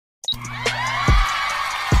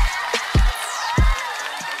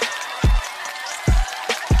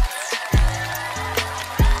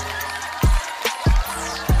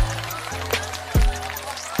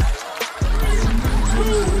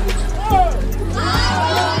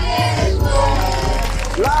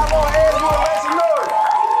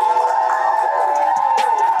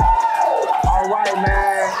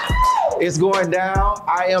It's going down.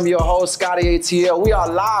 I am your host, Scotty ATL. We are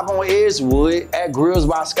live on Edgewood at Grills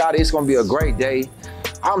by Scotty. It's gonna be a great day.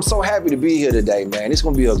 I'm so happy to be here today, man. It's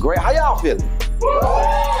gonna be a great, how y'all feeling?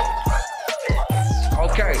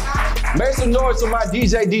 Okay, make some noise for my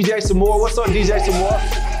DJ Samore. What's up, DJ Samore?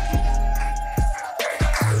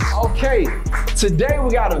 Okay, today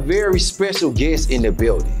we got a very special guest in the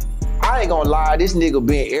building. I ain't gonna lie, this nigga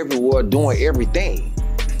been everywhere doing everything.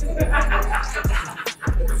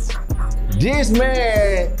 This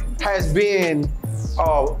man has been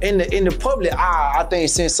in the public eye, I think,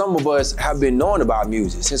 since some of us have been knowing about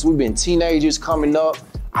music. Since we've been teenagers coming up,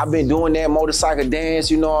 I've been doing that motorcycle dance,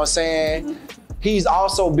 you know what I'm saying? He's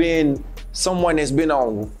also been someone that's been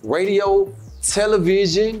on radio,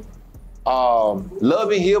 television, Love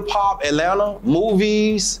and Hip Hop Atlanta,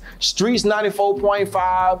 movies, Streets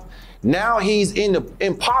 94.5. Now he's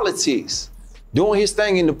in politics, doing his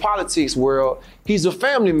thing in the politics world. He's a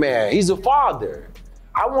family man, he's a father.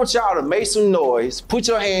 I want y'all to make some noise, put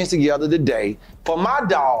your hands together today for my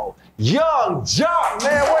dog, Young Jock,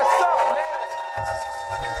 man. What's up, man?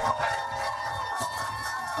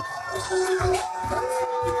 What's up, man?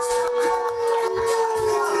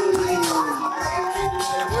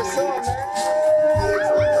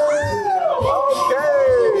 Okay.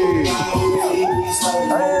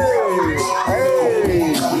 Hey.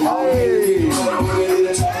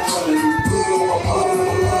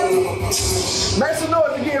 Make some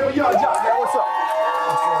noise again for Young Jock, man. What's up?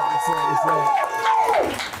 What's up?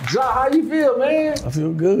 Jock, how you feel, man? I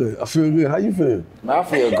feel good. How you feel? Man, I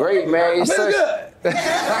feel great, man. I feel good.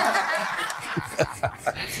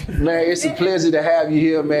 Man, it's a pleasure to have you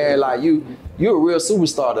here, man. Like you're a real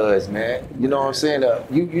superstar to us, man. You know what I'm saying?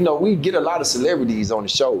 You know, we get a lot of celebrities on the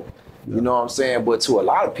show. You know what I'm saying? But to a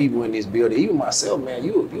lot of people in this building, even myself, man,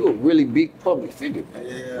 you a really big public figure, man.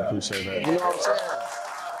 Yeah, I appreciate that. You know what I'm saying?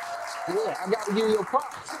 Yeah, I gotta give you your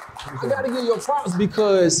props. I gotta give you your props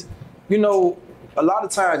because, you know, a lot of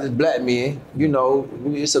times as black men, you know,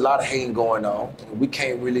 it's a lot of hating going on. We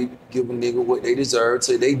can't really give a nigga what they deserve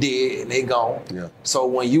till they did and they gone. Yeah. So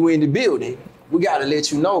when you in the building, we gotta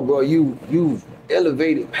let you know, bro, you've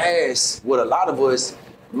elevated past what a lot of us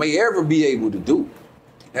may ever be able to do.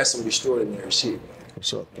 That's some extraordinary shit, man.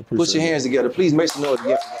 What's up? Put your hands together. Please make some noise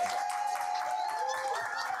again.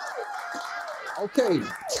 Okay,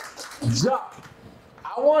 Jock,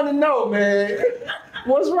 I want to know, man,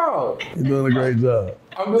 what's wrong? You're doing a great job.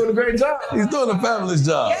 I'm doing a great job. He's doing a fabulous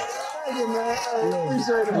job. Thank you, man. I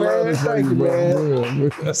appreciate it, man. Thank you,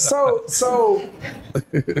 man. So,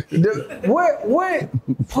 what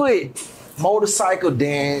put motorcycle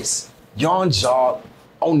dance, Young Jock,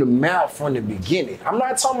 on the map from the beginning? I'm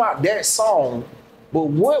not talking about that song, but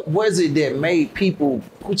what was it that made people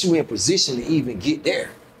put you in position to even get there?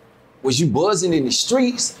 Was you buzzing in the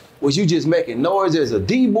streets? Was you just making noise as a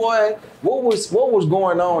D-boy? What was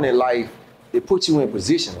going on in life that put you in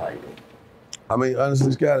position like that? I mean,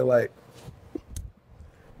 honestly, Scotty, like,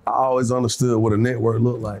 I always understood what a network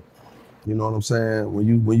looked like. You know what I'm saying? When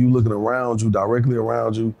you looking around you, directly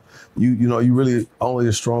around you, you know, you really only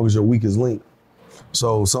as strong as your weakest link.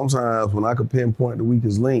 So sometimes when I could pinpoint the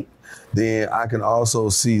weakest link, then I can also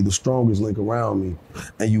see the strongest link around me.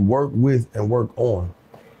 And you work with and work on.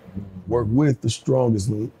 Work with the strongest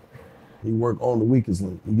link. You work on the weakest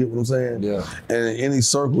link. You get what I'm saying? Yeah. And in any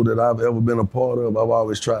circle that I've ever been a part of, I've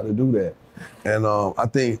always tried to do that. And I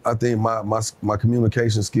think my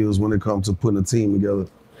communication skills when it comes to putting a team together,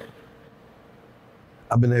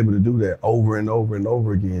 I've been able to do that over and over and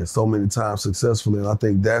over again, so many times successfully. And I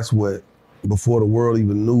think that's what, before the world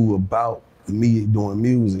even knew about me doing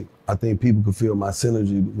music, I think people could feel my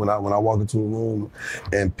synergy when I walk into a room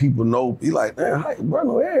and people know, be like, man, bro, I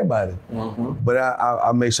know everybody. Mm-hmm. But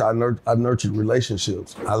I make sure I nurtured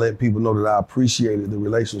relationships. I let people know that I appreciated the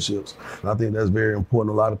relationships. And I think that's very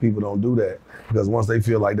important. A lot of people don't do that because once they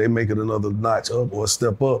feel like they make it another notch up or a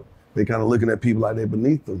step up, they kind of looking at people like they're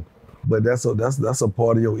beneath them. But that's a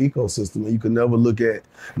part of your ecosystem. And you can never look at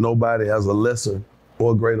nobody as a lesser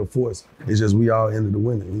or a greater force. It's just we all ended the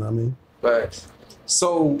winning, you know what I mean? Right.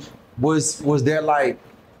 So was that like,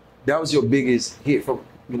 that was your biggest hit from,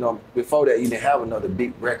 you know, before that you didn't have another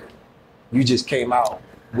big record. You just came out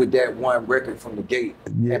with that one record from the gate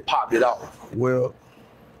and popped it off. Well,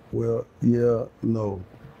 yeah, no.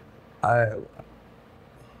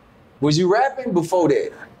 Was you rapping before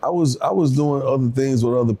that? I was doing other things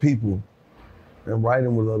with other people and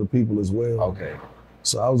writing with other people as well. Okay.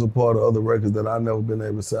 So I was a part of other records that I never been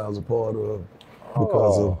able to say I was a part of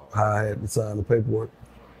because of how I had to sign the paperwork.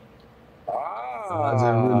 I just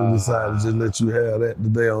really decided to just let you have that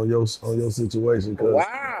today on your situation.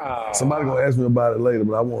 Wow. Somebody gonna ask me about it later,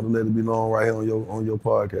 but I want to let it be known right here on your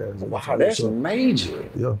podcast. Wow, that's major.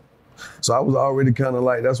 Yeah. So I was already kind of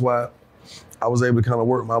like, that's why I was able to kind of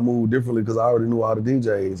work my move differently because I already knew all the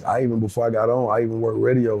DJs. Before I got on, I even worked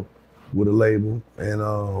radio with a label, and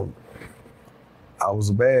I was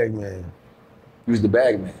a bag man. You was the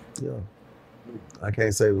bag man? Yeah. I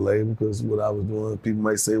can't say the label because what I was doing, people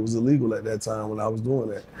might say it was illegal at that time when I was doing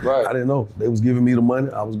that. Right. I didn't know. They was giving me the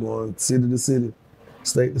money. I was going city to city,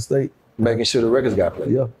 state to state. Making sure the records got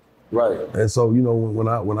played. Yeah. Right. And so, you know, when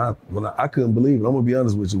I couldn't believe it, I'm gonna be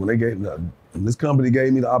honest with you, when this company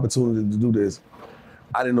gave me the opportunity to do this,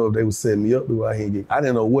 I didn't know if they would set me up to go out here and I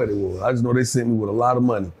didn't know what it was. I just know they sent me with a lot of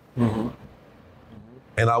money. Mm-hmm.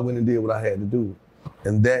 And I went and did what I had to do.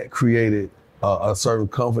 And that created a certain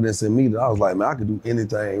confidence in me that I was like, man, I could do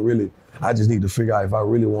anything, really. I just need to figure out if I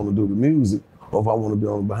really want to do the music or if I want to be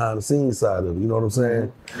on the behind the scenes side of it, you know what I'm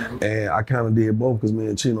saying? Mm-hmm. And I kind of did both because me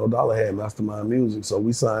and Chino Dollar had Mastermind Music. So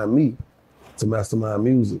we signed me to Mastermind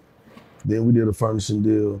Music. Then we did a furnishing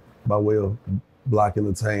deal by way of Block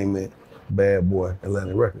Entertainment, Bad Boy,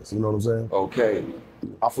 Atlantic Records, you know what I'm saying? Okay.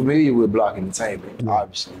 I'm familiar with Block Entertainment,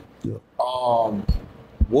 obviously. Yeah.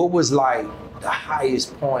 What was like the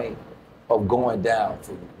highest point of going down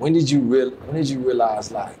for you? When did you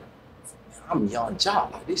realize, like, I'm Young Ja,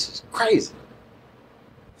 like this is crazy?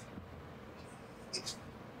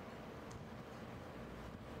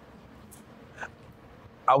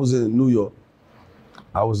 I was in New York.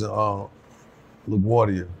 I was in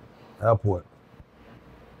LaGuardia Airport.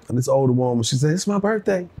 And this older woman, she said, it's my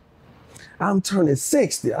birthday. I'm turning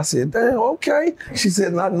 60. I said, damn, okay. She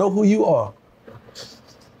said, and I know who you are.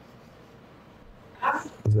 I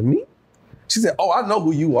said, me? She said, oh, I know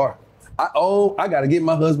who you are. I gotta get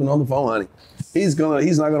my husband on the phone, honey. He's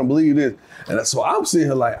not gonna believe this. And so I'm sitting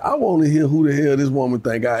here like, I wanna hear who the hell this woman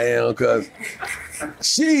think I am, cause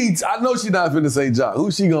I know she's not finna say Ja.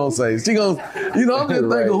 Who she gonna say? She gonna, I'm just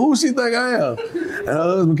thinking, who she think I am? And her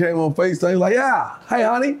husband came on FaceTime, like, yeah, hey,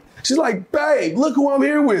 honey. She's like, babe, look who I'm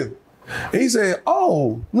here with. And he said,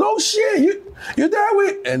 oh, no shit, you're there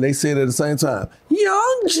with? And they said at the same time,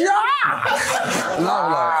 Young Ja. And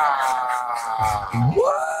I was like,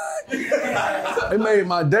 what? It made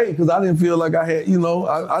my day because I didn't feel like I had, man,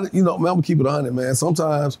 I'm gonna keep it 100, man.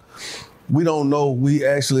 Sometimes we don't know we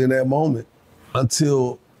actually in that moment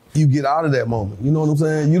until you get out of that moment. You know what I'm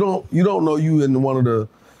saying? You don't know you in one of the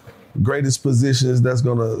greatest positions that's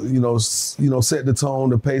gonna, set the tone,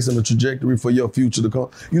 the pace, and the trajectory for your future to come.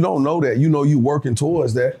 You don't know that. You know you working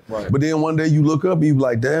towards that. Right. But then one day you look up and you be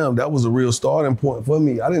like, damn, that was a real starting point for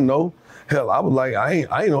me. I didn't know. Hell, I was like, I ain't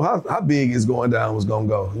know how big it's going down was gonna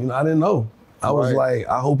go. I didn't know. I was like,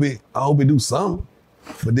 I hope it do something.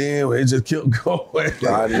 But then it just kept going.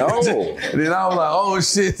 I know. And then I was like, oh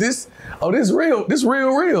shit, this real. This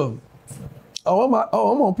real. Oh, I'm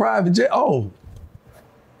on private jet. Oh,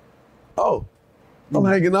 I'm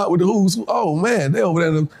hanging out with the who's. Oh man, they over there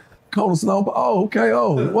in the corner snow. Oh, okay.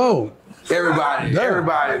 Oh, whoa. Everybody. Yeah.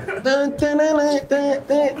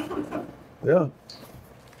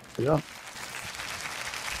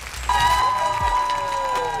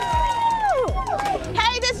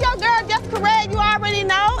 Hey, this your girl Jessica Red, you already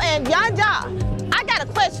know, and Young Ja. I got a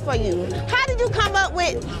question for you. How did you come up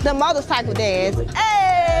with the motorcycle dance?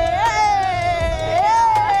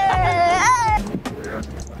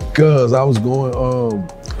 Cause I was going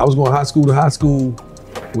high school to high school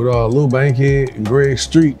with Lil Bankhead and Greg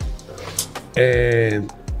Street,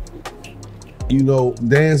 and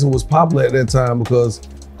dancing was popular at that time because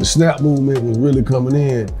the snap movement was really coming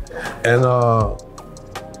in, and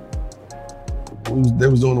they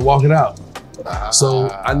was doing the Walk It Out. So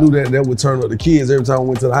I knew that would turn up the kids every time I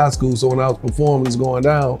went to the high school. So when I was performing, it's going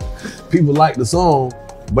down, people liked the song.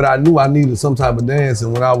 But I knew I needed some type of dance,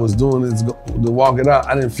 and when I was doing this, the Walk It Out,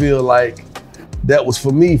 I didn't feel like that was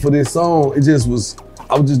for me for this song. It just was,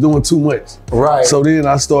 I was just doing too much. Right. So then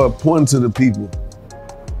I started pointing to the people,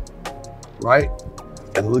 right?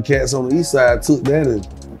 And the little cats on the east side took that and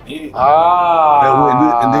did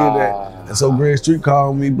that. And so Greg Street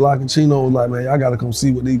called me, Block and Chino was like, man, y'all gotta come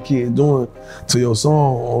see what these kids doing to your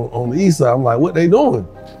song on the east side. I'm like, what they doing?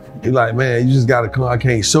 He's like, man, you just gotta come. I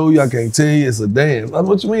can't show you, I can't tell you, it's a dance. Like,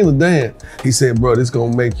 what you mean a dance? He said, bro, this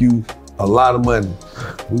gonna make you a lot of money.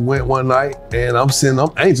 We went one night and I'm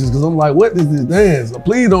anxious because I'm like, what is this dance?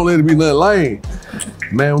 Please don't let it be nothing lame.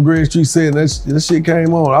 Man, when Greg Street said that shit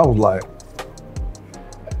came on, I was like,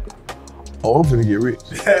 oh, I'm finna get rich.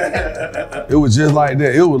 It was just like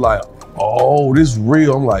that. It was like, oh, this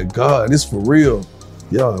real. I'm like, God, this for real.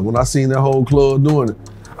 Yeah, when I seen that whole club doing it,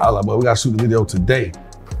 I was like, but we gotta shoot the video today.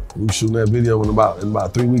 We were shooting that video in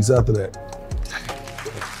about 3 weeks after that.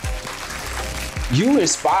 you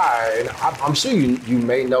inspired. I'm sure you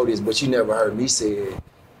may know this, but you never heard me say it.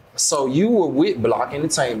 So you were with Block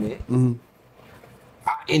Entertainment. Mm-hmm.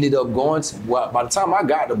 I ended up going to, well, by the time I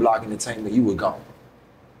got to Block Entertainment, you were gone.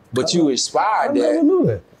 But you inspired that. I never knew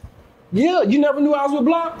that. Yeah, you never knew I was with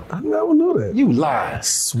Block? I never knew that. You lied. I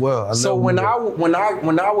swear, I So when I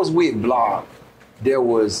was with Block, there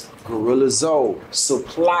was Gorilla Zoe,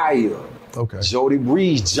 Supplier, Jody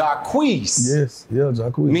Breeze, Jacquees. Yes, yeah,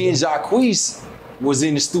 Jacquees. Me and Jacquees was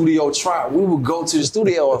in the studio trying. We would go to the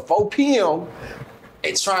studio at 4 p.m.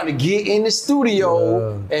 and trying to get in the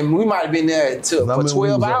studio, and we might have been there for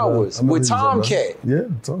 12 hours with Tomcat. Yeah,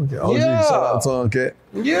 Tomcat. Oh, yeah. Shout out Tomcat.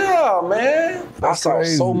 Yeah, man. That's I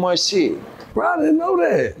crazy. saw so much shit. Bro, I didn't know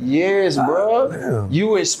that. Yes, bro. Damn.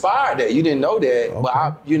 You inspired that. You didn't know that, Okay.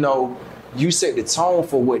 but you set the tone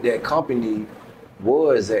for what that company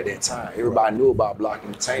was at that time. Everybody knew about Block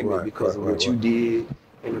Entertainment because of what you did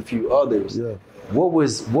and a few others. Yeah. What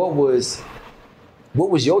was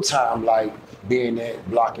your time like being at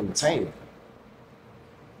Block Entertainment?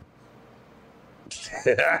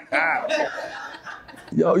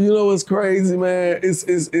 Yo, you know what's crazy, man?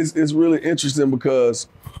 It's really interesting because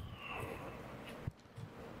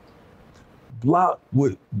Block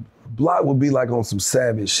would be like on some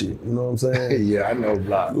savage shit. You know what I'm saying? Yeah, I know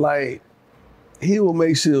Block. Like, he would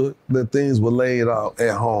make sure that things were laid out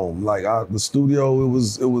at home. Like the studio, it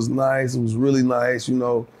was nice. It was really nice. You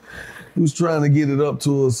know, he was trying to get it up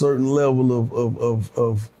to a certain level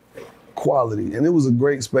of quality, and it was a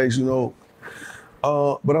great space. You know,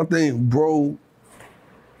 but I think, bro,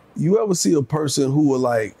 you ever see a person who would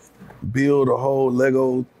like build a whole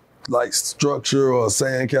Lego like structure or a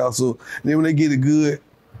sandcastle, and then when they get it good,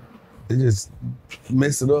 they just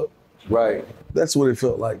mess it up? Right. That's what it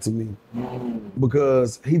felt like to me.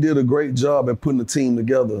 Because he did a great job at putting the team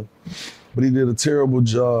together, but he did a terrible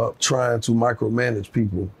job trying to micromanage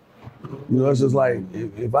people. You know, it's just like,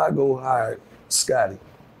 if I go hire Scotty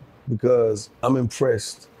because I'm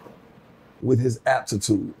impressed with his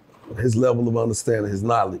aptitude, his level of understanding, his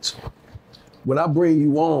knowledge. When I bring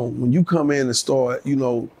you on, when you come in and start, you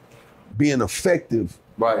know, being effective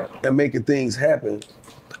and making things happen,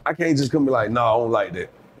 I can't just come and be like, no, I don't like that.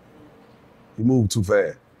 You move too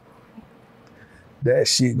fast. That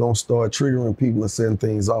shit gonna start triggering people and setting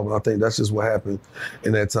things off. And I think that's just what happened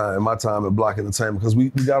in that time, my time at Block Entertainment, because we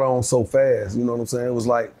got on so fast, you know what I'm saying? It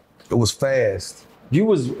was fast.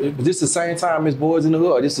 Was this the same time as Boys in the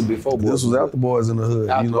Hood? Or this is before Boys? This was after Boys in the Hood.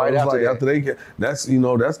 After, you know, right after, like after they came, that's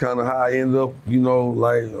kind of how I ended up, you know,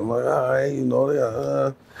 like, I'm like, all right, you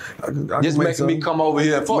know, I just making me come over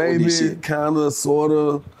here and fuck with this shit. Maybe, kind of, sort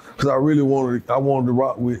of. Because I really wanted to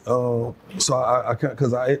rock with,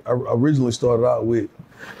 because I originally started out with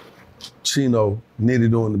Chino,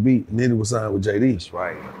 Nitty doing the beat. Nitty was signed with JD. That's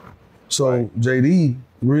right. So JD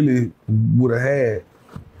really would have had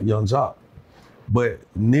Young Jock, but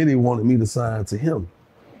Nitty wanted me to sign to him.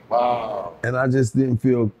 Wow. And I just didn't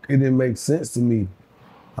feel, it didn't make sense to me.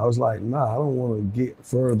 I was like, nah, I don't want to get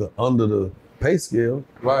further under the pay scale.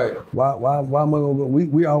 Right. Why am I gonna go?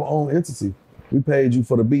 We our own entity. We paid you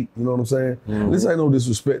for the beat, you know what I'm saying? Mm-hmm. This ain't no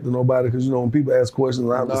disrespect to nobody, because, you know, when people ask questions,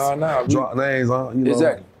 I have to drop names, you know.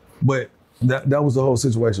 Exactly. But that was the whole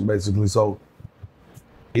situation, basically. So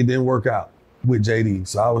it didn't work out with JD.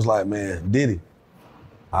 So I was like, man, Diddy,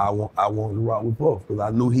 I wanted to rock with Puff, because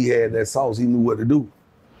I knew he had that sauce. He knew what to do.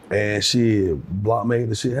 And shit, Block made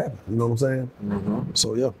the shit happen, you know what I'm saying? Mm-hmm.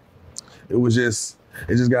 So yeah, it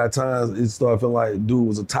just got times, it started feeling like dude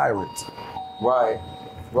was a tyrant. Right.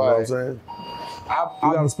 You know what I'm saying? We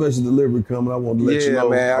got a special delivery coming. I want to let you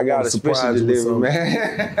know. Yeah, man, I got a special delivery, man.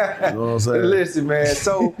 You know what I'm saying? Listen, man.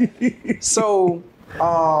 So,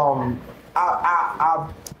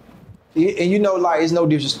 and you know, like, it's no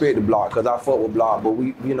disrespect to Block, because I fuck with Block, but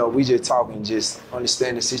we just talking, just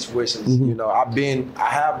understanding situations. Mm-hmm. You know, I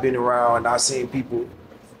have been around, and I've seen people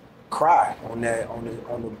cry on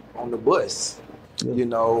the bus. Yeah. You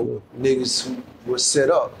know, niggas who were set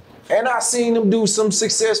up. And I seen them do some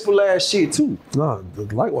successful ass shit too. No,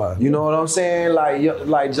 likewise. You know what I'm saying? Like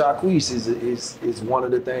Jacquees is one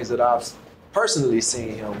of the things that I've personally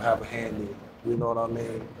seen him have a hand in. You know what I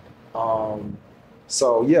mean?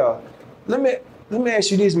 So yeah, let me ask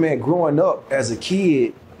you this, man. Growing up as a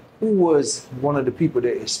kid, who was one of the people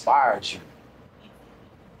that inspired you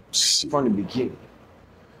from the beginning?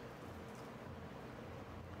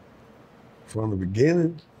 From the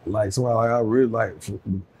beginning, like somebody like I really like.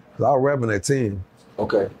 I was rapping at 10.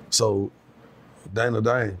 Okay. So,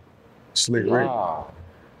 Dana, Slick Rick. Wow.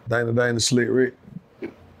 Dana, Slick Rick.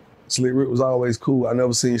 Slick Rick was always cool. I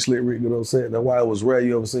never seen Slick Rick get upset. That's why it was rare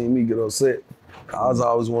you ever seen me get upset. I was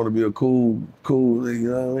always want to be a cool, you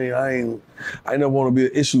know what I mean? I never want to be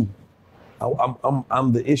an issue.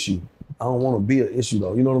 I'm the issue. I don't want to be an issue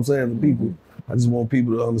though. You know what I'm saying? The people. I just want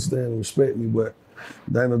people to understand and respect me. But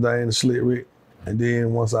Dana and Slick Rick, and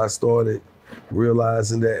then once I started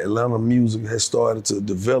realizing that Atlanta music had started to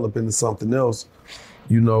develop into something else,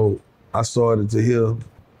 you know, I started to hear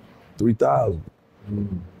 3000.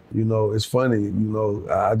 You know, it's funny, you know,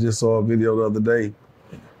 I just saw a video the other day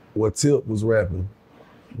where Tip was rapping.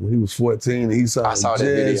 When he was 14, he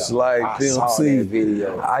sounded just like Pimp C.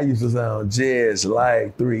 I used to sound just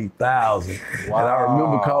like 3000. Wow. And I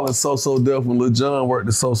remember calling So Def when Lil Jon worked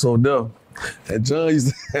at So Def. And John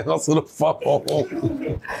used to answer the phone.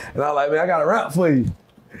 And I was like, man, I got a rap for you.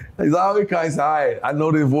 He's always kind of said, all right, I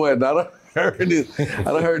know this voice. Now I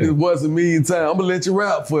done heard this voice a million times. I'm gonna let you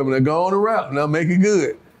rap for me. Now go on and rap. Now make it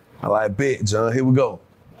good. I like, bet, John, here we go.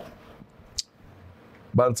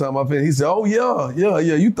 By the time I finished, he said, oh yeah,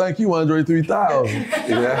 you think you Andre 3000.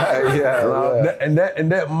 yeah.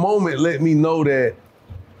 And that moment let me know that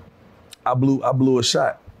I blew a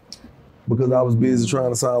shot. Because I was busy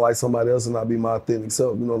trying to sound like somebody else and not be my authentic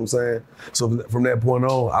self, you know what I'm saying? So from that point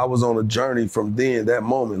on, I was on a journey from then, that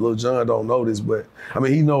moment. Lil Jon don't know this, but I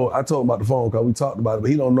mean, he know, I told him about the phone call, we talked about it,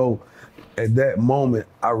 but he don't know at that moment,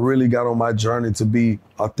 I really got on my journey to be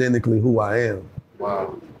authentically who I am.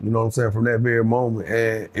 Wow. You know what I'm saying? From that very moment.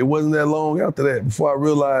 And it wasn't that long after that before I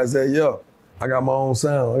realized that, I got my own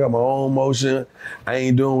sound, I got my own motion. I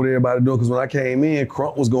ain't doing what everybody doing, because when I came in,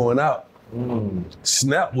 Crunk was going out.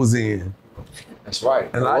 Snap was in. That's right.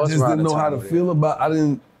 And I just didn't know how to feel about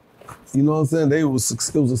you know what I'm saying? It was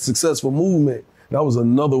a successful movement. That was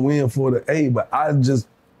another win for the A, but I didn't,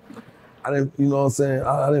 you know what I'm saying?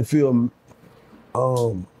 I didn't feel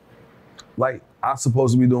like I was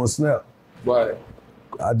supposed to be doing Snap. Right.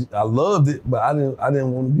 I loved it, but I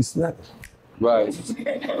didn't want to be snapping. Right.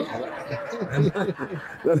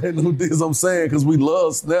 That ain't no things I'm saying, because we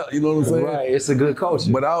love Snap, you know what I'm saying? Right, it's a good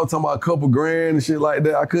culture. But I was talking about a couple grand and shit like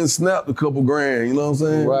that. I couldn't snap the couple grand, you know what I'm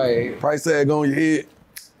saying? Right. Price tag on your head,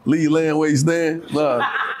 leave you laying where you stand. Nah.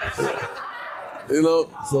 You know,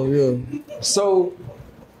 so yeah. So,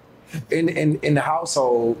 in the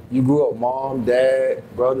household, you grew up mom, dad,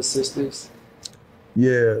 brothers, sisters?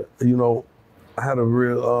 Yeah, you know, I had a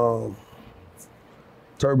real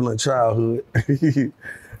turbulent childhood,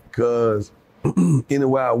 because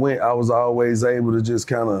anywhere I went, I was always able to just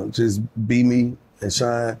kind of just be me and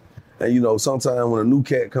shine. And you know, sometimes when a new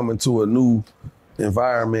cat come into a new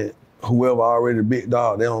environment, whoever already the big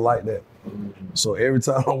dog, they don't like that. So every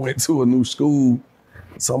time I went to a new school,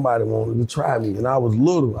 somebody wanted to try me. And I was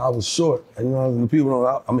little, I was short. And you know, the people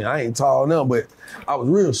don't, I mean, I ain't tall now, but I was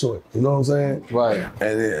real short, you know what I'm saying? Right.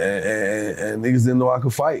 And niggas didn't know I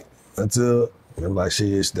could fight until I'm like, shit,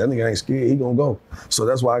 that nigga ain't scared, he gonna go. So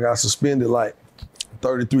that's why I got suspended like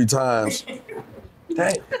 33 times.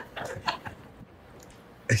 Dang.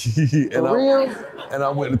 For real? And I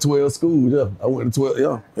went to 12 schools, yeah. I went to 12,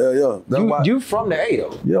 yeah. That's you from the A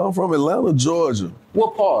though? Yeah, I'm from Atlanta, Georgia.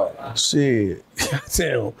 What part? Shit,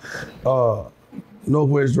 damn.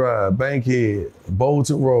 Northwest Drive, Bankhead,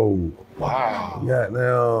 Bolton Road. Wow. Yeah,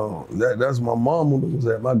 now, that's my mama was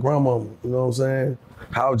at, my grandmama, you know what I'm saying?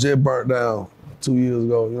 House just burnt down 2 years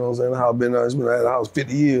ago, you know what I'm saying? House been at the house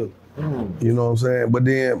 50 years, you know what I'm saying? But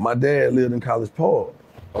then my dad lived in College Park.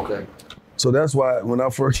 Okay. So that's why when I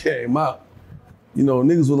first came out, you know,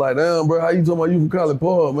 niggas was like, damn, bro, how you talking about you from College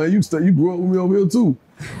Park, man? You grew up with me over here too.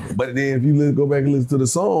 But then if you go back and listen to the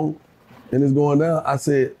song and it's going down, I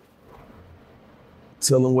said,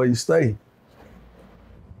 tell them where you stay.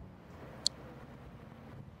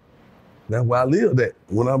 That's where I lived at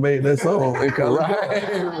when I made that song in College Park.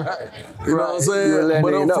 Right. You know what I'm saying?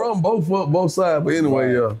 But I'm from both sides. But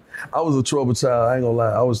anyway, yeah, I was a troubled child. I ain't gonna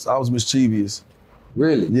lie. I was mischievous.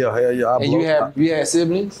 Really? Yeah, hell yeah. And you had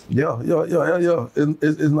siblings? Yeah.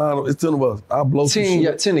 It's 10 of us. I blow some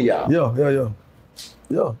shit. 10 of y'all?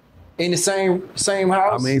 Yeah. In the same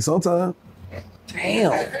house? I mean, sometimes.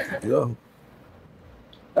 Damn. Yeah.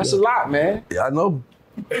 That's a lot, man. Yeah, I know.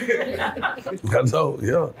 I know,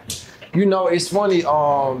 yeah. You know, it's funny,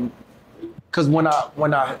 cause when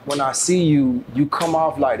I see you, you come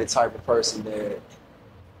off like the type of person that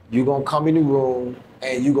you gonna come in the room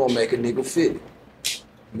and you gonna make a nigga feel it.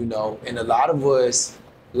 You know, and a lot of us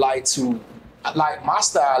like my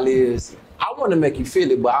style is, I wanna make you feel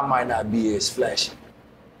it, but I might not be as flashy.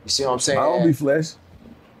 You see what I'm saying? I don't be flashy.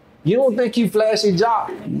 You don't think you flashy,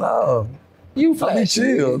 Jock? No. You flashy. I be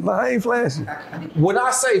chill. No, I ain't flashy. When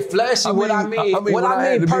I say flashy, what I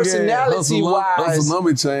mean personality-wise. Hustle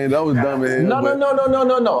number chain, that was dumb as hell.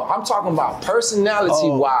 No. I'm talking about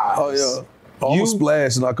personality-wise. Oh, yeah. I'm a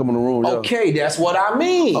splash and I come in the room. Okay, that's what I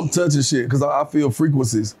mean. I'm touching shit because I feel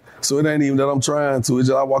frequencies. So it ain't even that I'm trying to. It's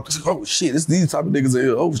just I walk, oh shit, it's these type of niggas in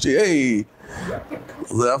here. Oh shit, hey.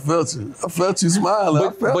 I felt you. I felt you smiling.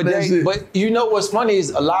 I felt that shit. But you know what's funny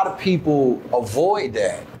is a lot of people avoid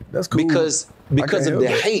that. That's cool. Because of the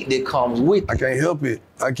hate that comes with it. I can't help it.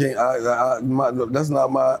 I can't, that's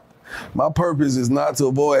not my purpose is not to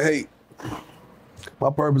avoid hate. My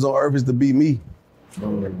purpose on earth is to be me.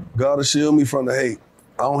 God will shield me from the hate.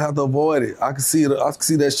 I don't have to avoid it. I can see it. I can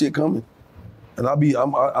see that shit coming, and I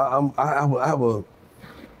have a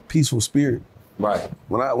peaceful spirit. Right.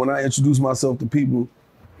 When I introduce myself to people,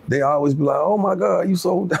 they always be like, "Oh my God, you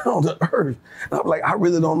so down to earth." And I'm like, I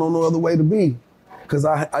really don't know no other way to be, because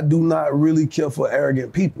I do not really care for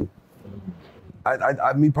arrogant people.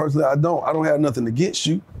 Me personally, I don't have nothing against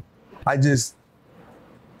you. I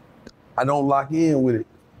don't lock in with it.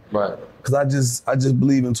 Right. Cause I just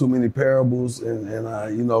believe in too many parables and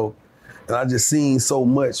I just seen so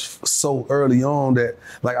much so early on that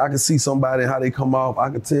like I can see somebody how they come off. I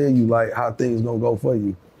can tell you like how things gonna go for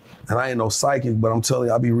you. And I ain't no psychic, but I'm telling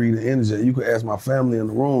you, I be reading energy. You can ask my family in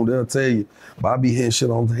the room, they'll tell you. But I be hitting shit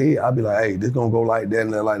on the head. I be like, hey, this gonna go like that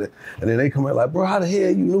and that like that. And then they come out like, bro, how the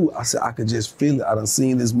hell you knew? I said, I could just feel it. I done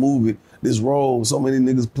seen this movie, this role. So many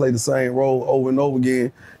niggas play the same role over and over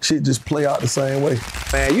again. Shit just play out the same way.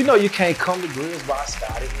 Man, you know you can't come to Grills by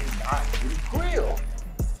Scotty and not get a grill.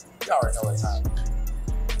 You already know what time it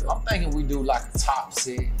is. I'm thinking we do like a top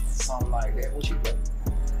set, something like that. What you think?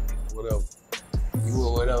 Whatever. You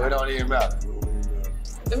will whatever, it don't even matter.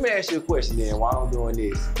 Let me ask you a question then while I'm doing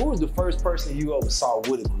this. Who was the first person you ever saw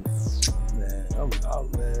with a grill?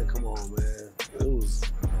 Man, come on, man. It was,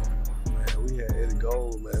 man, we had Eddie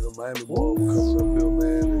Gold, man. The Miami Ball was coming up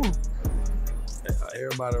here, man. And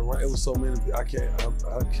everybody around, it was so many, I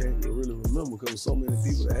can't really remember because there was so many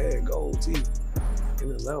people that had gold teeth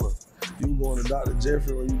in Atlanta. You going to Dr.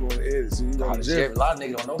 Jeffrey or you going to Eddie? So you go to Jeffrey. A lot of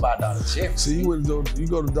niggas don't know about Dr. Jeffrey. So you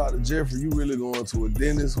go to Dr. Jeffrey, you really going to a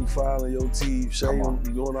dentist who filing your teeth, shaving,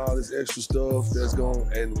 you doing all this extra stuff that's going,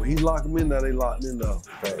 and when he lock them in now, they locked in now.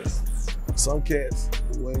 Some cats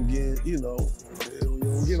wasn't getting, you don't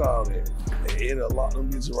get all that. And Eddie lock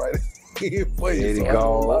them bitches right in for you. Eddie so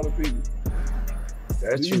Gold. A lot of people.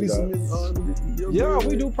 That's true, yeah,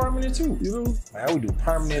 we do permanent too. You do? Man, we do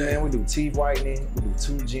permanent, man. We do teeth whitening. We do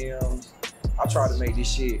 2 gems. I try to make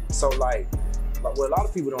this shit. So like what a lot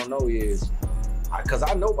of people don't know is, cause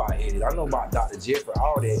I know about Eddie, I know about Dr. Jeffrey,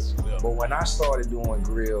 all that. Yeah. But when I started doing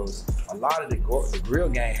grills, a lot of the grill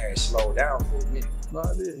game had slowed down for a minute. No,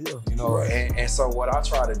 I did, yeah. You know, right. and so what I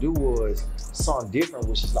try to do was something different,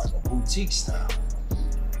 which is like a boutique style.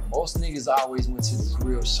 Most niggas always went to the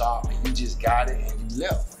grill shop and you just got it and you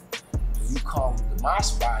left. When you come to my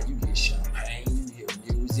spot, you get champagne, you hear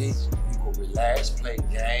music, you go relax, play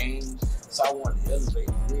games. So I wanted to elevate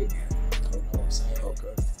the grill game. You know what I'm saying?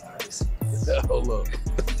 Okay. All right. Hold up.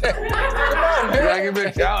 Come on, man. Yeah, give me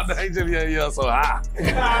a count. Yeah, so high.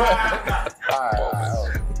 All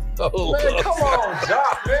right. Oh, man, come on,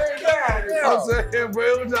 Jock, man. I'm saying,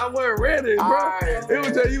 bro, I wasn't ready, bro. Right, it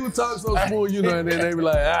was just you would talk so smooth, and then they be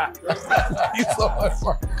like, you so much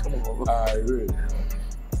fun. Come on, bro. All right, really.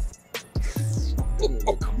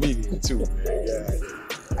 A comedian too, man.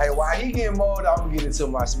 Yeah. Hey, while he getting molded, I'm gonna get into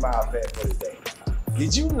my smile fact for the day.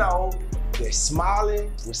 Did you know that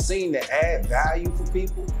smiling was seen to add value for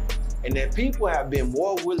people, and that people have been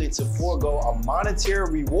more willing to forego a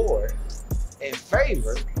monetary reward in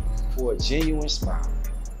favor for a genuine smile?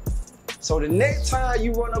 So the next time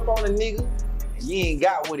you run up on a nigga and you ain't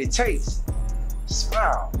got what it takes,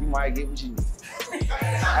 smile, you might get what you need.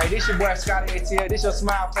 Hey, this your boy Scotty ATL. This your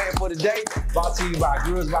smile fan for the day. Brought to you by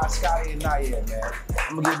Grills by Scotty and Naya, man.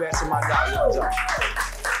 I'm gonna get back to my guy, Young Jock.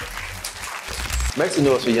 Make some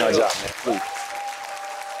noise for Young Jock, man, please.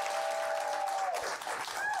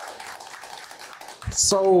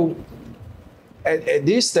 So, at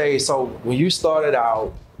this stage, so when you started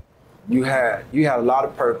out, you had a lot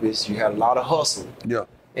of purpose, you had a lot of hustle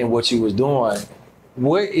in what you was doing.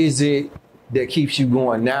 What is it that keeps you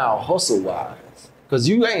going now, hustle-wise? Because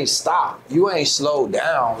you ain't stopped, you ain't slowed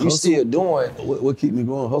down, you still doing. What keep me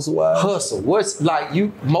going, hustle-wise? Hustle. What's like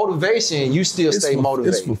motivation, you still stay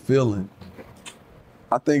motivated. It's fulfilling.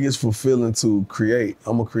 I think it's fulfilling to create.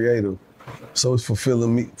 I'm a creative. So it's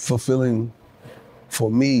fulfilling for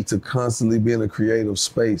me to constantly be in a creative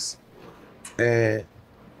space. And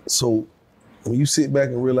so when you sit back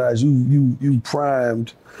and realize you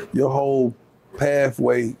primed your whole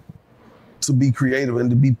pathway to be creative and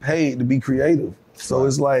to be paid to be creative. So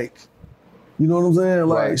it's like, you know what I'm saying?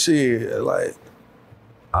 Like, shit, like,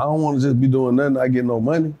 I don't want to just be doing nothing, I get no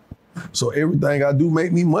money. So everything I do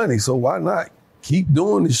make me money. So why not keep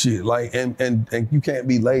doing this shit? Like, and you can't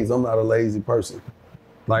be lazy. I'm not a lazy person.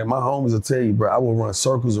 Like my homies will tell you, bro, I will run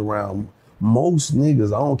circles around most niggas.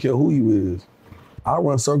 I don't care who you is. I'll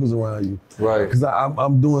run circles around you. Right. Because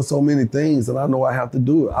I'm doing so many things and I know I have to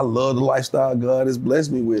do it. I love the lifestyle God has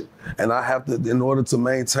blessed me with. And I have to, in order to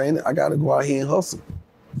maintain it, I got to go out here and hustle.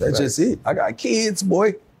 That's just it. I got kids,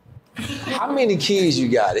 boy. How many kids you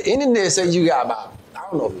got? The internet says you got about, I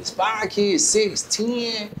don't know if it's 5 kids, 6,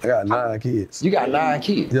 10. I got 9 kids. You got 9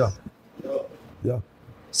 kids? Yeah. Yeah.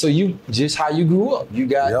 So you, just how you grew up, you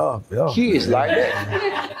got kids like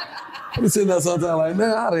that. I'm sitting there sometimes like,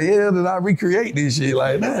 man, how the hell did I recreate this shit?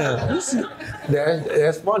 Like, man,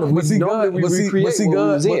 that's funny. But see, God,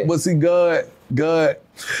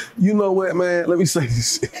 you know what, man? Let me say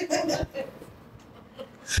this shit.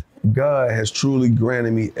 God has truly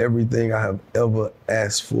granted me everything I have ever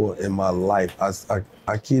asked for in my life. I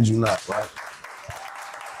kid you not, right?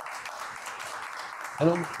 And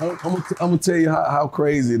I'm gonna tell you how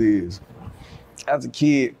crazy it is. As a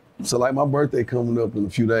kid, so like my birthday coming up in a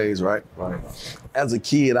few days, right? Right. As a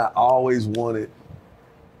kid, I always wanted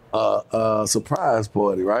a surprise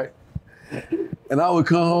party, right? And I would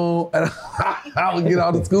come home and I would get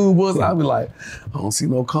out the school bus. I'd be like, I don't see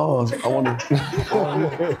no cars. I wanted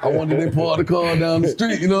they park the car down the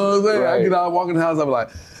street. You know what I'm saying? Right. I get out, walk in the house. I'd be like,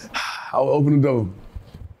 I would open the door.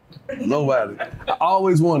 Nobody. I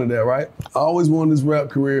always wanted that, right? I always wanted this rap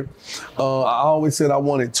career. I always said I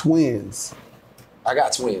wanted twins. I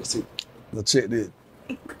got twins too. Now check this.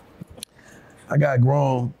 I got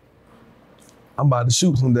grown. I'm about to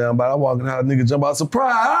shoot some down, but I walk in the house, nigga jump out,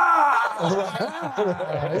 surprise! Ah! You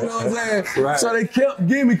know what I'm saying? Right. So they kept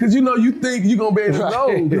giving me, because you know you think you're gonna be able to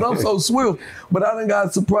know, because I'm so swift. But I done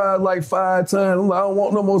got surprised like 5 times. I'm like, I don't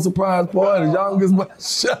want no more surprise parties. Y'all get my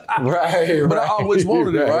shot. Right. But I always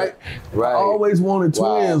wanted it, right? I always wanted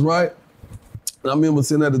twins, right? And I remember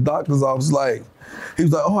sitting at the doctor's office, like, he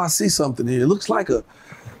was like, oh, I see something here. It looks like a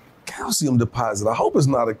calcium deposit. I hope it's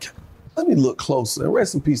not a, let me look closer. And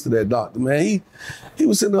rest in peace to that doctor, man. He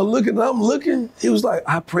was sitting there looking, and I'm looking. He was like,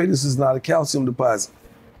 I pray this is not a calcium deposit.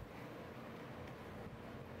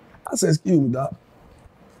 I said, excuse me, doc.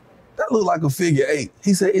 That looked like a figure 8.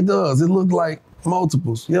 He said, it does. It looked like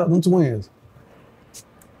multiples. Yeah, them twins.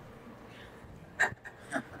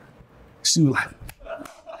 She was like,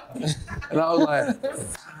 and I was like,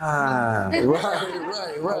 right.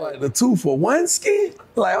 Like the 2 for 1 skin?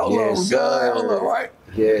 Like, hold on, God, hold on, right?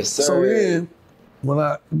 Yes, sir. So then, when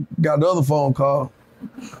I got the other phone call,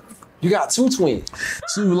 you got 2 twins.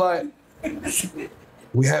 She was like,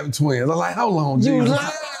 we having twins. I'm like, how long, you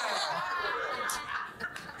Jesus?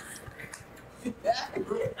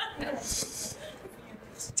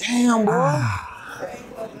 Damn, bro.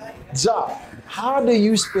 Ja, how do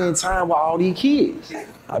you spend time with all these kids?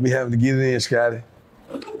 I be having to get it in, Scotty.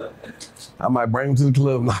 I might bring them to the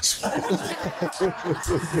club.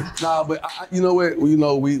 Nah, but you know what?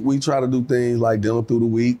 We try to do things like dinner through the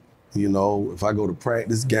week. You know, if I go to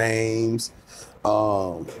practice games,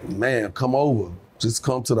 man, come over. Just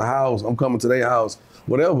come to the house. I'm coming to their house.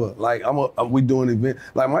 Whatever. Like we doing event.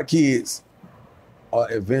 Like my kids are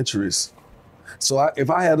adventurous. So if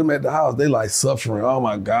I had them at the house, they like suffering. Oh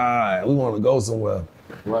my God, we want to go somewhere.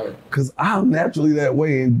 Right. Because I'm naturally that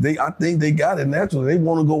way, and I think they got it naturally. They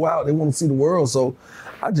want to go out, they want to see the world. So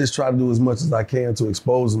I just try to do as much as I can to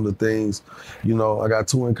expose them to things. You know, I got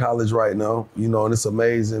 2 in college right now, you know, and it's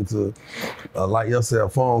amazing to, like yesterday, a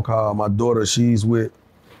phone call. My daughter, she's with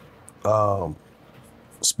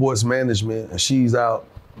sports management, and she's out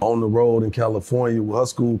on the road in California with her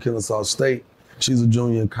school, Kennesaw State. She's a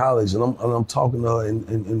junior in college, and I'm talking to her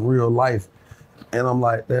in real life. And I'm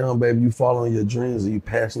like, damn, baby, you following your dreams and you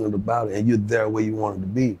passionate about it and you're there where you want it to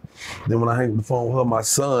be. Then when I hang up the phone with her, my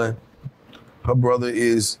son, her brother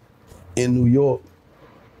is in New York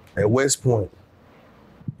at West Point.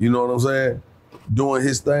 You know what I'm saying? Doing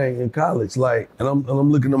his thing in college. Like, and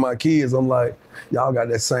I'm looking at my kids, I'm like, y'all got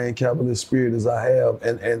that same capitalist spirit as I have.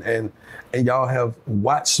 And y'all have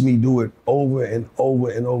watched me do it over and over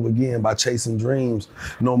and over again by chasing dreams,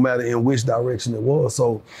 no matter in which direction it was.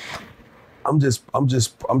 So I'm just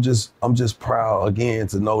proud again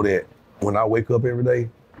to know that when I wake up every day,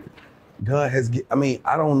 God has,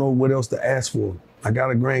 I don't know what else to ask for. I got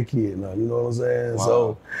a grandkid now, you know what I'm saying? Wow.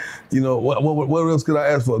 So, you know, what else could I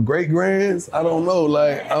ask for? Great grands? I don't know,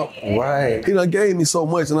 like, right. He done gave me so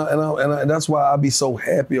much, and that's why I be so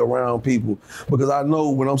happy around people, because I know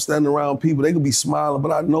when I'm standing around people, they could be smiling,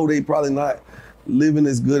 but I know they probably not living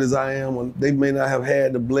as good as I am when they may not have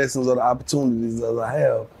had the blessings or the opportunities as I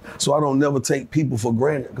have. So I don't never take people for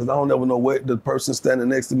granted because I don't never know what the person standing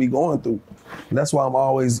next to me going through. And that's why I'm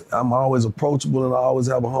always approachable and I always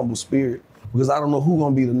have a humble spirit because I don't know who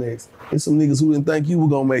gonna be the next. There's some niggas who didn't think you were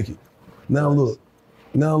gonna make it. Now look,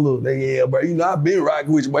 they, yeah, bro, you know, I've been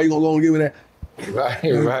rocking with you, but you gonna go and give me that. Right.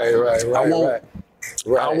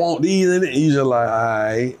 I want these and it. You just like, all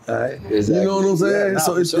right. Exactly. You know what I'm saying?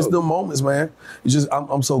 So it's the moments, man. It's just,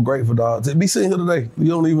 I'm so grateful, dog. To be sitting here today, you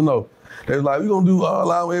don't even know. They're like, we gonna do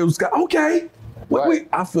all out with Scott. Okay. Wait.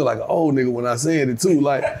 I feel like an old nigga when I said it too.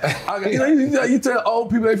 Like, you tell old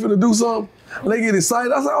people they finna do something, and they get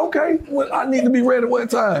excited. I was like, okay, well, I need to be ready one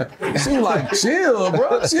time. She was like, chill,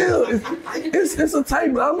 bro, chill. It's a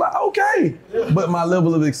tape. I'm like, okay. But my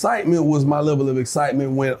level of excitement was my level of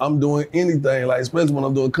excitement when I'm doing anything, like especially when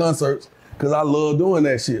I'm doing concerts, because I love doing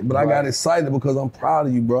that shit. But I got excited because I'm proud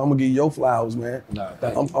of you, bro. I'm gonna give you your flowers, man. No,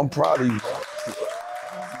 thank you. I'm proud of you.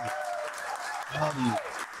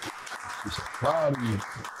 Proud of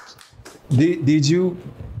you. Did you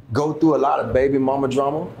go through a lot of baby mama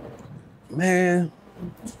drama? Man,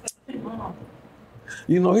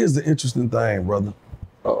 you know, here's the interesting thing, brother.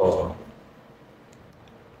 Uh-oh.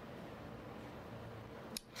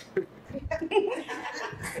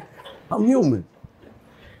 I'm human.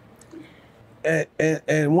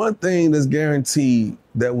 And one thing that's guaranteed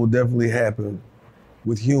that will definitely happen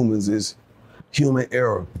with humans is human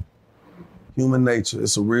error. Human nature,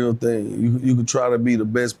 it's a real thing. You can try to be the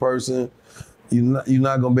best person. You're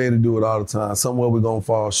not gonna be able to do it all the time. Somewhere we're gonna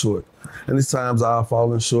fall short. And it's times I've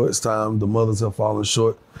fallen short. It's times the mothers have fallen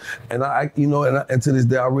short. And and to this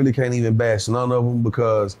day, I really can't even bash none of them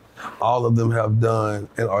because all of them have done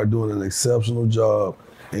and are doing an exceptional job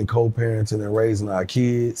in co-parenting and raising our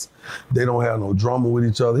kids. They don't have no drama with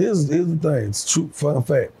each other. Here's the thing, it's true, fun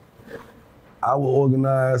fact. I will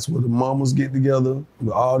organize where the mamas get together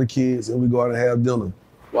with all the kids and we go out and have dinner.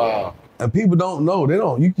 Wow. And people don't know. They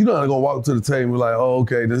don't. You're not gonna walk to the table and be like, oh,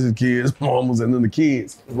 okay, this is kids, mamas, and then the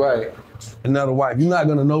kids. Right. And now the wife. You're not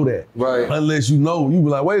gonna know that. Right. Unless you know. You be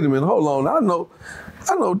like, wait a minute, hold on. I know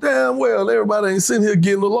damn well everybody ain't sitting here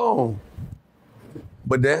getting along.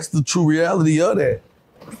 But that's the true reality of that.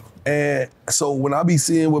 And so when I be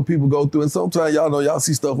seeing what people go through, and sometimes y'all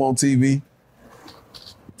see stuff on TV.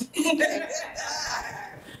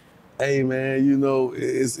 Hey man, you know,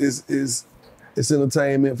 it's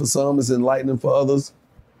entertainment for some, it's enlightening for others,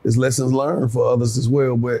 it's lessons learned for others as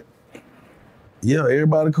well. But yeah,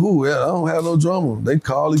 everybody cool. Yeah, I don't have no drama. They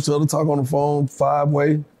call each other, talk on the phone,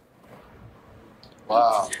 5-way.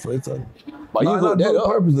 Wow. But you not doing it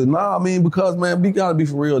purposely. Nah, I mean, because man, we gotta be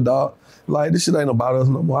for real, dog. Like this shit ain't about us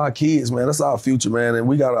no more. Our kids, man, that's our future, man. And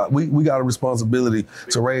we got a responsibility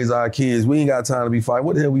to raise our kids. We ain't got time to be fighting.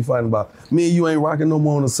 What the hell we fighting about? Me and you ain't rocking no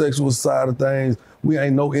more on the sexual side of things. We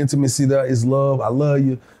ain't no intimacy there. It's love. I love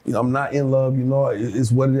you. You know, I'm not in love, you know.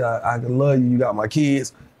 It's what it is. I can love you. You got my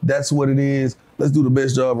kids. That's what it is. Let's do the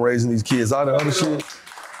best job of raising these kids. All the other shit,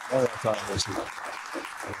 I got time for that shit.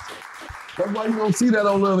 That's why you don't see that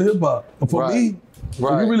on Love and Hip Hop. But for me, if you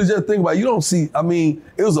really just think about it, you don't see, I mean,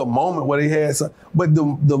 it was a moment where they had some, but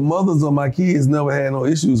the mothers of my kids never had no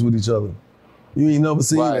issues with each other. You ain't never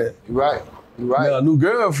seen that. Right. Now, a new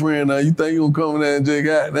girlfriend, now you think you gonna come in there and just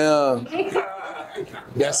got down.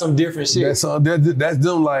 That's some different shit. That's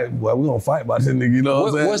them like, well, we gonna fight about this nigga, you know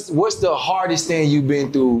what I'm saying? What's the hardest thing you've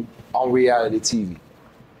been through on reality TV?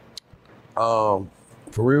 For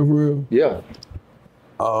real? Yeah.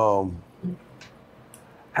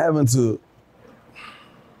 Having to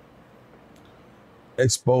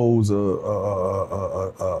expose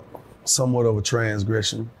a somewhat of a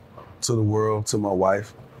transgression to the world, to my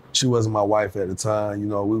wife. She wasn't my wife at the time. You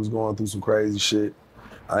know, we was going through some crazy shit.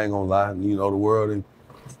 I ain't gonna lie. You know, the world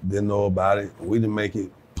didn't know about it. We didn't make it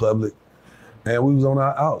public. And we was on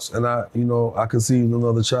our outs. And I conceived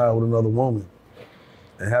another child with another woman.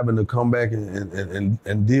 And having to come back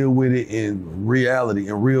and deal with it in reality,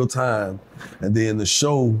 in real time. And then the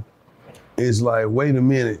show is like, wait a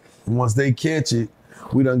minute. Once they catch it,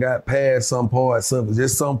 we done got past some parts of it,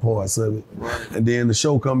 just some parts of it. Right. And then the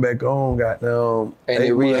show come back on, goddamn, and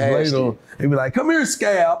 8 months later, they be like, come here,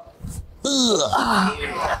 scab. Ooh,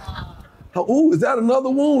 is that another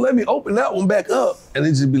wound? Let me open that one back up. And it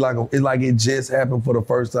just be like, it's like it just happened for the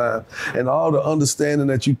first time. And all the understanding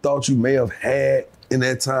that you thought you may have had in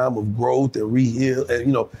that time of growth and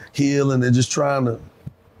healing and just trying to,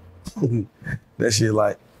 that shit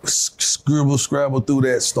like, scrabble through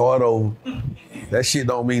that, start over. That shit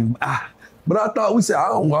don't mean, But I thought I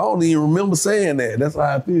don't even remember saying that. That's how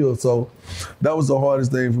I feel. So that was the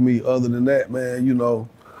hardest thing for me. Other than that, man, you know,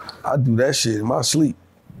 I do that shit in my sleep.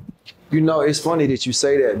 You know, it's funny that you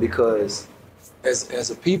say that because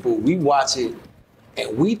as a people, we watch it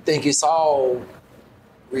and we think it's all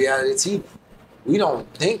reality TV. We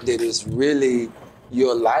don't think that it's really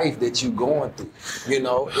your life that you're going through. You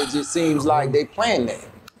know, it just seems like they plan that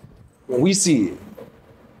when we see it.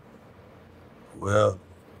 Well,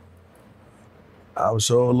 I would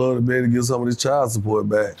sure love to be able to get some of this child support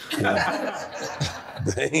back.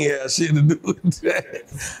 They ain't had shit to do with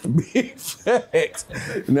that. Big facts.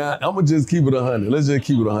 Now, I'm gonna just keep it 100. Let's just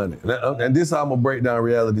keep it 100. And this is how I'm gonna break down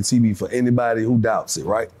reality TV for anybody who doubts it,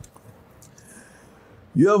 right?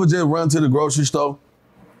 You ever just run to the grocery store,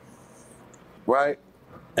 right?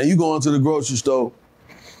 And you go into the grocery store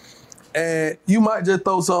and you might just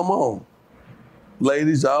throw something on.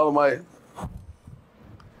 Ladies, y'all might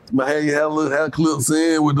have your hair clips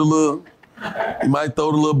in with the little, you might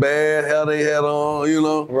throw the little bad hair they had on, you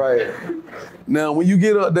know? Right. Now, when you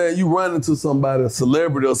get up there and you run into somebody, a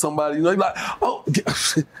celebrity or somebody, you know, you're like, oh,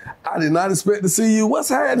 I did not expect to see you. What's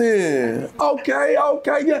happening? Okay,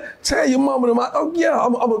 yeah. Tell your mama to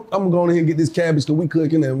I'm going ahead and get this cabbage because we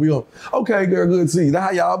cooking and we going, okay, girl, good to see you. That's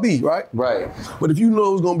how y'all be, right? Right. But if you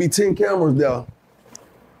know it's going to be 10 cameras there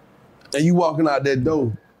and you walking out that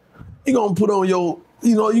door, you going to put on your,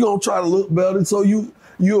 you know, you're going to try to look better so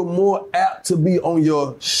you're more apt to be on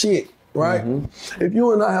your shit, right? Mm-hmm. If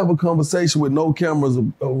you and I have a conversation with no cameras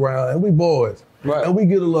around and we boys, right, and we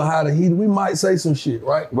get a little hot and heated, we might say some shit,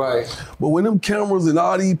 right? Right. But when them cameras and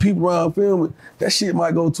all these people around filming, that shit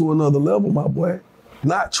might go to another level, my boy.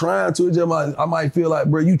 Not trying to, I might feel like,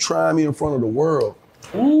 bro, you trying me in front of the world.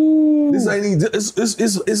 Ooh. This ain't even,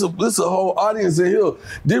 it's a whole audience in here.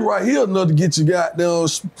 This right here enough to get you goddamn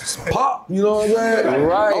pop, you know what I'm saying?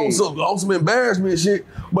 Right. On some embarrassment shit.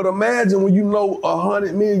 But imagine when you know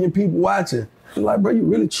 100 million people watching. You're like, bro, you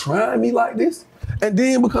really trying me like this? And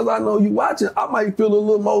then because I know you watching, I might feel a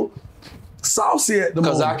little more saucy at the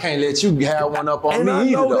moment. Because I can't let you have one up on and me I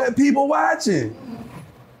know either, that people watching.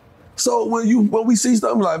 So when we see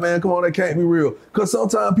stuff, I'm like, man, come on, that can't be real. Because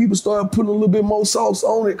sometimes people start putting a little bit more sauce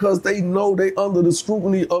on it because they know they under the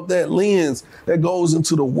scrutiny of that lens that goes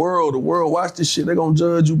into the world. The world watch this shit, they gonna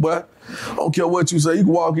judge you, boy. I don't care what you say. You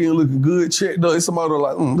can walk in looking good, checked up. It's somebody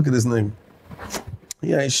like, look at this nigga.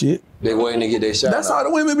 He ain't shit. They waiting to get their shot. That's how the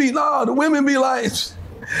women be. No, the women be like,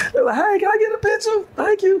 they're like, hey, can I get a picture?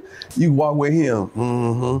 Thank you. You walk with him.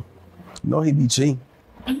 Mm-hmm. No, he be cheating.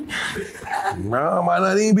 Nah, might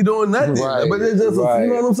not even be doing nothing. Right, but it's just, right, you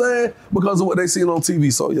know what I'm saying? Because of what they seen on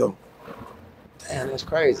TV. So, yo. Damn, that's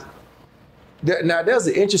crazy. Now, there's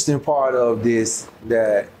an interesting part of this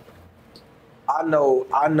that I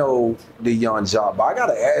know the young job, but I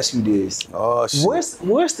gotta ask you this. Oh, shit.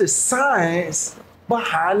 What's the science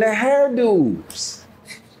behind the hairdos?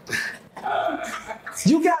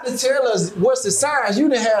 You got to tell us what's the science. You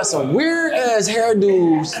done have some weird ass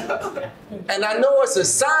hairdos, and I know it's a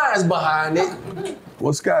science behind it.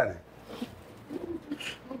 Well, Scotty,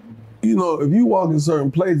 you know, if you walk in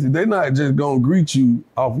certain places, they're not just gonna greet you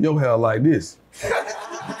off your hair like this.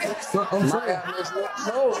 I'm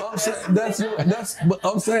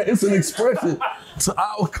saying it's an expression to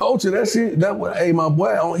our culture. That shit, hey, my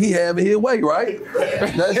boy, he having his way, right?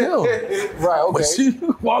 That's him. Right, okay. But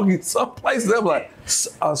you walking some places, I'm like,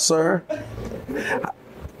 sir.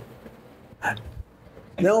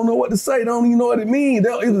 They don't know what to say. They don't even know what it means.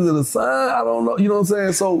 Is it a sign? I don't know. You know what I'm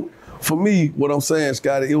saying? So for me, what I'm saying,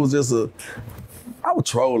 Scotty, it was just I was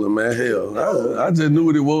trolling, man. Hell, I just knew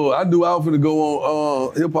what it was. I knew I was finna go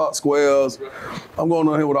on hip hop squares. I'm going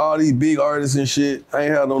on here with all these big artists and shit. I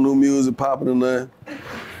ain't had no new music popping or nothing.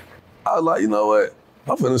 I was like, you know what?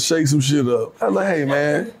 I'm finna shake some shit up. I was like, hey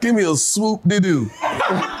man, give me a swoop-de-doo.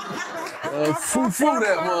 Foo-foo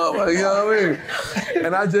that motherfucker, you know what I mean?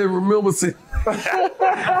 And I just remember seeing,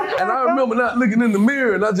 and I remember not looking in the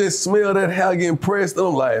mirror and I just smelled that hair getting pressed. And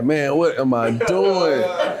I'm like, man, what am I doing?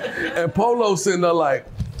 And Polo sitting there like,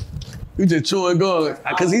 we just chewing gum.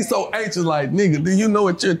 Cause he's so anxious, like, nigga, do you know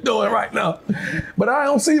what you're doing right now? But I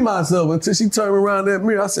don't see myself until she turned around that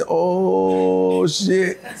mirror. I said, oh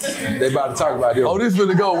shit. They about to talk about it. Oh, this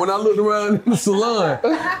finna go. When I looked around in the salon,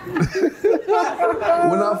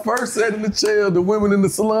 when I first sat in the chair, the women in the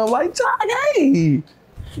salon like, hey,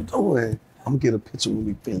 what you doing? I'm gonna get a picture when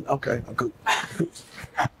we finish. Okay, I'm good.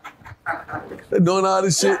 They're doing all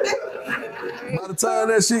this shit. By the time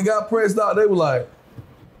that shit got pressed out, they were like,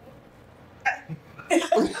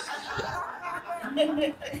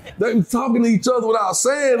 They be talking to each other without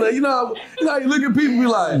saying that. You know how you look at people be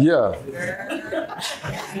like, yeah.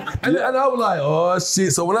 And I was like, oh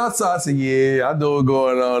shit. So when I saw, I said, yeah, I know what's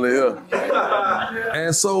going on here.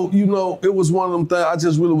 And so, you know, it was one of them things, I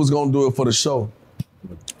just really was gonna do it for the show.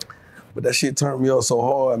 But that shit turned me up so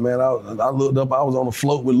hard, man. I looked up, I was on the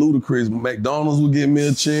float with Ludacris. McDonald's would give me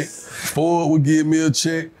a check. Ford would give me a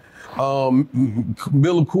check.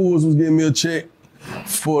 Miller Coors was giving me a check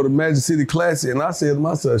for the Magic City Classic. And I said to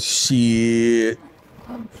myself, shit.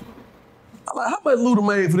 I'm like, how much Luda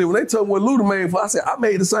made for this? When they told me what Luda made for, I said, I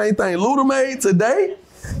made the same thing Luda made today.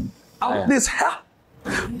 This how?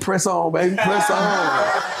 Press on, baby, press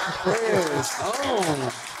on. Press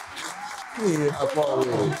on. Yeah, I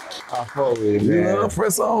fought with it, man. You know,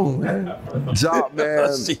 press on, man. Job,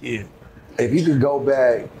 man. Shit. If you could go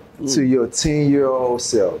back to your 10-year-old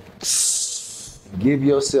self, give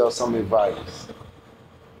yourself some advice,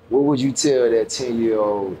 what would you tell that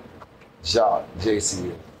 10-year-old Job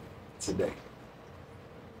JC today?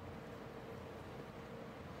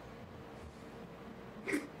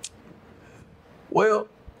 Well,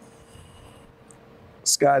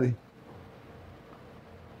 Scotty,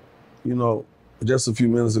 you know, just a few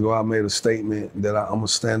minutes ago, I made a statement that I'm gonna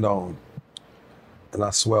stand on, and I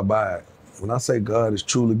swear by it. When I say God is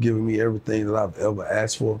truly giving me everything that I've ever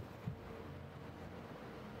asked for,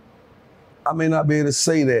 I may not be able to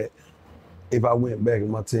say that if I went back to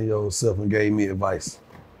my 10-year-old self and gave me advice.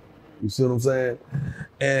 You see what I'm saying?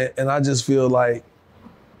 And I just feel like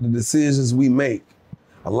the decisions we make,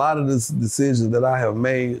 a lot of the decisions that I have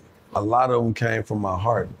made, a lot of them came from my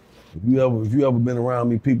heart. If you ever been around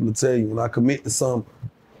me, people will tell you, when I commit to something,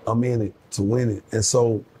 I'm in it to win it. And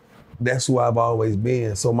so that's who I've always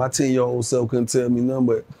been. So my 10-year-old self couldn't tell me nothing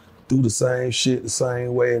but do the same shit the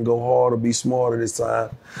same way and go harder, be smarter this time.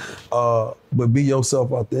 But be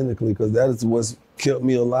yourself authentically, because that is what's kept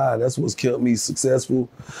me alive. That's what's kept me successful.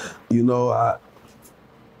 You know, I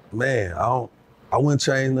wouldn't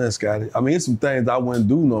change nothing, Scotty. I mean, it's some things I wouldn't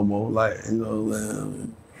do no more. Like, you know,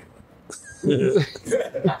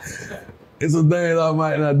 it's some things I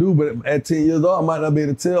might not do, but at 10 years old, I might not be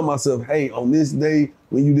able to tell myself, hey, on this day,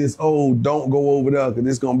 when you this old, don't go over there, because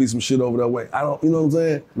there's gonna be some shit over that way. I don't, you know what I'm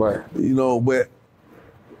saying? Right. You know, but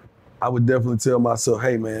I would definitely tell myself,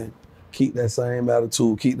 hey man, keep that same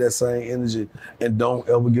attitude, keep that same energy, and don't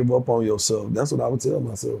ever give up on yourself. That's what I would tell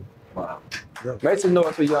myself. Wow. Yeah. Make some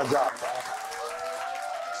noise for Young Job.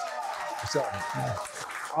 What's up?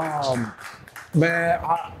 Man,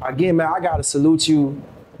 I gotta salute you,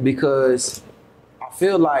 because I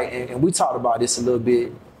feel like, and we talked about this a little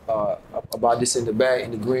bit, about this in the back,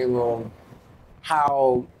 in the green room,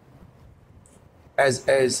 how as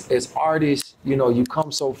artists, you know, you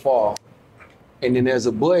come so far, and then there's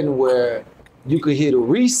a button where you could hit a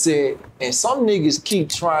reset, and some niggas keep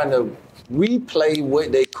trying to replay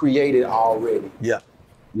what they created already. Yeah.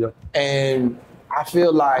 And I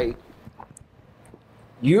feel like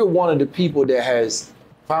you're one of the people that has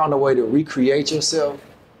found a way to recreate yourself,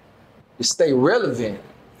 to stay relevant,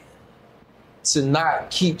 to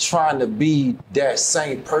not keep trying to be that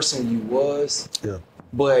same person you was,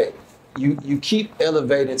 but you keep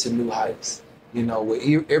elevating to new heights. You know, with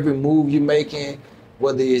every move you're making,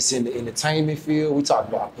 whether it's in the entertainment field, we talk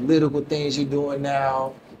about political things you're doing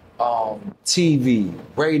now, TV,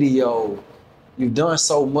 radio, you've done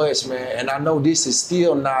so much, man. And I know this is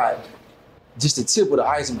still not just the tip of the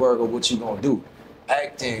iceberg of what you're gonna do.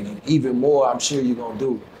 Acting, and even more, I'm sure you're gonna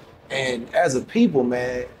do. And as a people,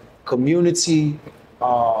 man, community,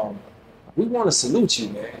 we wanna salute you,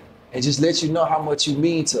 man, and just let you know how much you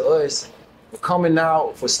mean to us, for coming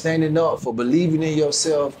out, for standing up, for believing in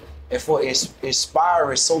yourself, and for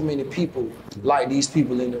inspiring so many people like these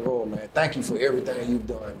people in the room, man. Thank you for everything you've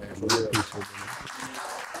done, man, for real.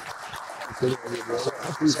 I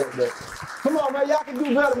appreciate that. Come on, man, y'all can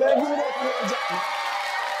do better, man. Give it up for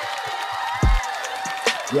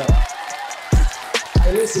that. Yeah.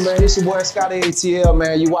 Hey, listen, man, this your boy Scotty ATL,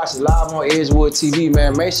 man. You watch it live on Edgewood TV,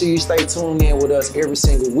 man. Make sure you stay tuned in with us every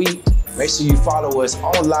single week. Make sure you follow us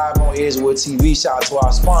on live on Edgewood TV. Shout out to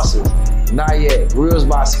our sponsors, Not Yet, Grills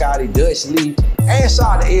by Scotty, Dutch Lee, and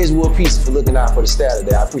shout out to Edgewood Pizza for looking out for the staff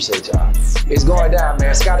today. I appreciate y'all. It's going down,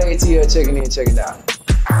 man. Scotty ATL checking in, checking out.